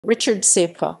Richard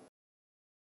Ciupka.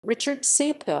 Richard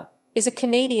Ciupka is a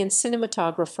Canadian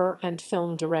cinematographer and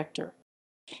film director.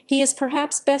 He is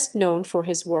perhaps best known for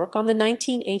his work on the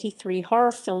 1983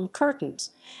 horror film Curtains,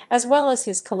 as well as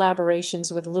his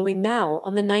collaborations with Louis Malle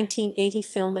on the 1980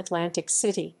 film Atlantic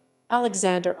City,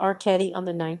 Alexandre Arcady on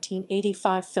the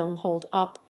 1985 film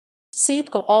Hold-Up.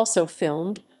 Ciupka also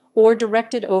filmed or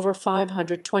directed over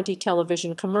 520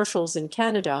 television commercials in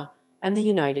Canada and the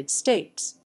United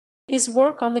States. His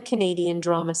work on the Canadian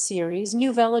drama series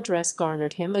Nouvelle adresse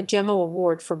garnered him a Gémeaux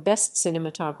Award for Best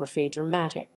Cinematography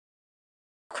Dramatic.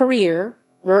 Career.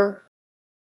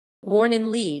 Born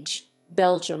in Liege,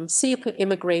 Belgium, Ciupka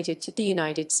immigrated to the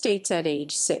United States at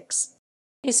age 6.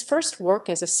 His first work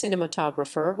as a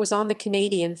cinematographer was on the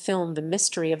Canadian film The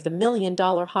Mystery of the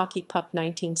 $1,000,000 Hockey Puck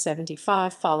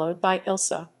 1975, followed by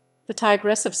Ilsa, the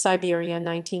Tigress of Siberia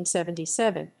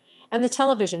 1977, and the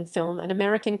television film An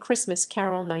American Christmas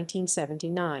Carol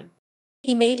 1979.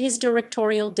 He made his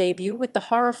directorial debut with the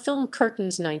horror film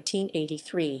Curtains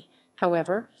 1983.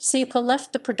 However, Ciupka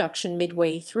left the production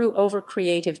midway through over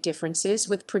creative differences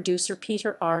with producer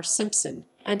Peter R. Simpson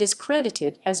and is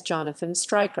credited as Jonathan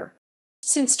Stryker.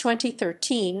 Since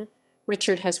 2013,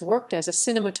 Richard has worked as a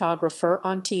cinematographer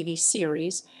on TV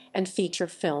series and feature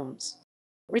films.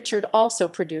 Richard also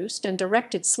produced and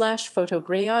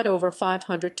directed/photographed over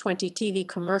 520 TV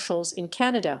commercials in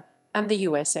Canada and the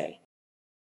USA.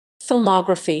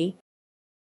 Filmography.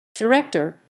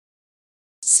 Director.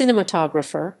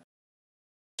 Cinematographer.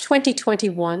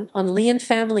 2021 on Leon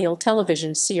Familial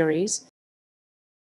television series